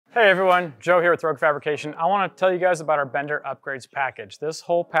Hey everyone, Joe here with Rogue Fabrication. I want to tell you guys about our Bender Upgrades package. This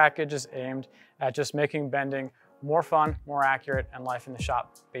whole package is aimed at just making bending more fun, more accurate, and life in the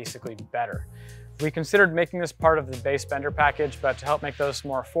shop basically better. We considered making this part of the base Bender package, but to help make those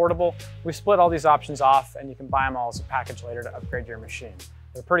more affordable, we split all these options off and you can buy them all as a package later to upgrade your machine.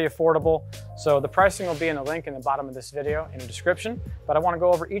 They're pretty affordable, so the pricing will be in the link in the bottom of this video in the description, but I want to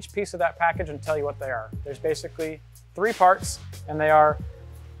go over each piece of that package and tell you what they are. There's basically 3 parts, and they are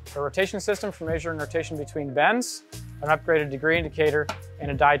a rotation system for measuring rotation between bends, an upgraded degree indicator, and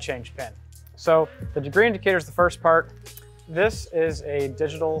a die change pin. So the degree indicator is the first part. This is a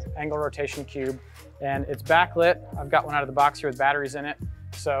digital angle rotation cube, and it's backlit. I've got one out of the box here with batteries in it.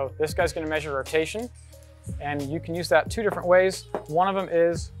 So this guy's going to measure rotation, and you can use that 2 different ways. One of them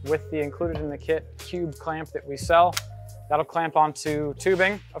is with the included in the kit cube clamp that we sell. That'll clamp onto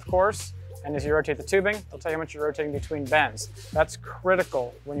tubing, of course. And as you rotate the tubing, it'll tell you how much you're rotating between bends. That's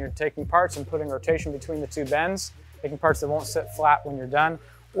critical when you're taking parts and putting rotation between the 2 bends, making parts that won't sit flat when you're done,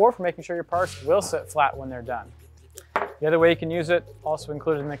 or for making sure your parts will sit flat when they're done. The other way you can use it, also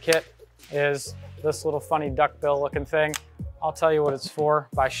included in the kit, is this little funny duckbill looking thing. I'll tell you what it's for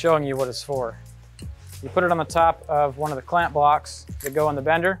by showing you what it's for. You put it on the top of one of the clamp blocks that go on the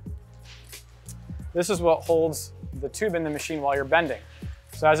bender. This is what holds the tube in the machine while you're bending.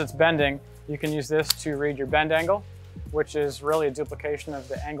 So as it's bending, you can use this to read your bend angle, which is really a duplication of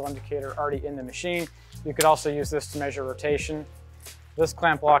the angle indicator already in the machine. You could also use this to measure rotation. This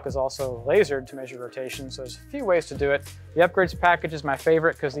clamp block is also lasered to measure rotation, so there's a few ways to do it. The upgrades package is my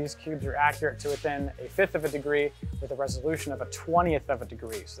favorite because these cubes are accurate to within 1/5 of a degree with a resolution of 1/20th of a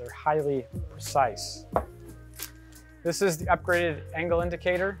degree, so they're highly precise. This is the upgraded angle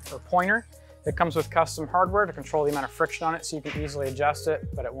indicator or pointer. It comes with custom hardware to control the amount of friction on it, so you can easily adjust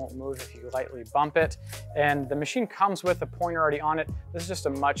it, but it won't move if you lightly bump it. And the machine comes with a pointer already on it. This is just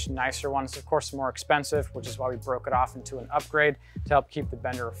a much nicer one. It's of course more expensive, which is why we broke it off into an upgrade to help keep the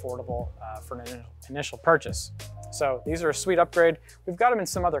Bender affordable for an initial purchase. So these are a sweet upgrade. We've got them in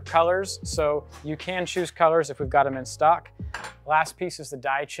some other colors, so you can choose colors if we've got them in stock. Last piece is the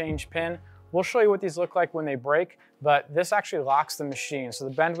die change pin. We'll show you what these look like when they break, but this actually locks the machine. So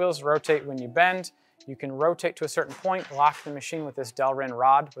the bend wheels rotate when you bend. You can rotate to a certain point, lock the machine with this Delrin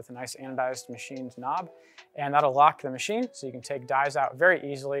rod with a nice anodized machined knob, and that'll lock the machine so you can take dies out very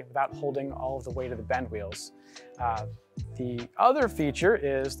easily without holding all of the weight of the bend wheels. The other feature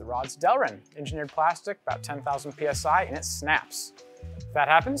is the rod's Delrin, engineered plastic, about 10,000 PSI, and it snaps. If that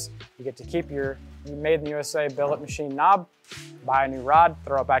happens, you get to keep your made in the USA billet machine knob, buy a new rod,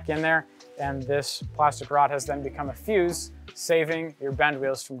 throw it back in there, and this plastic rod has then become a fuse, saving your bend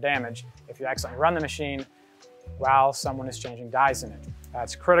wheels from damage if you accidentally run the machine while someone is changing dies in it.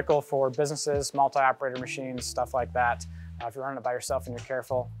 It's critical for businesses, multi-operator machines, stuff like that. If you're running it by yourself and you're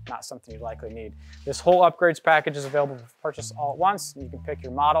careful, not something you likely need. This whole upgrades package is available for purchase all at once. You can pick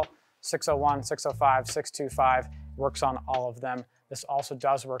your model, 601, 605, 625, works on all of them. This also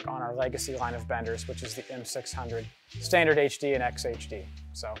does work on our legacy line of benders, which is the M600, Standard HD and XHD.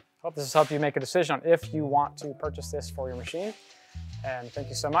 So hope this has helped you make a decision on if you want to purchase this for your machine. And thank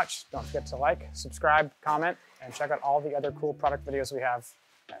you so much. Don't forget to like, subscribe, comment, and check out all the other cool product videos we have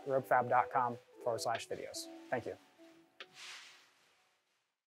at roguefab.com/videos. Thank you.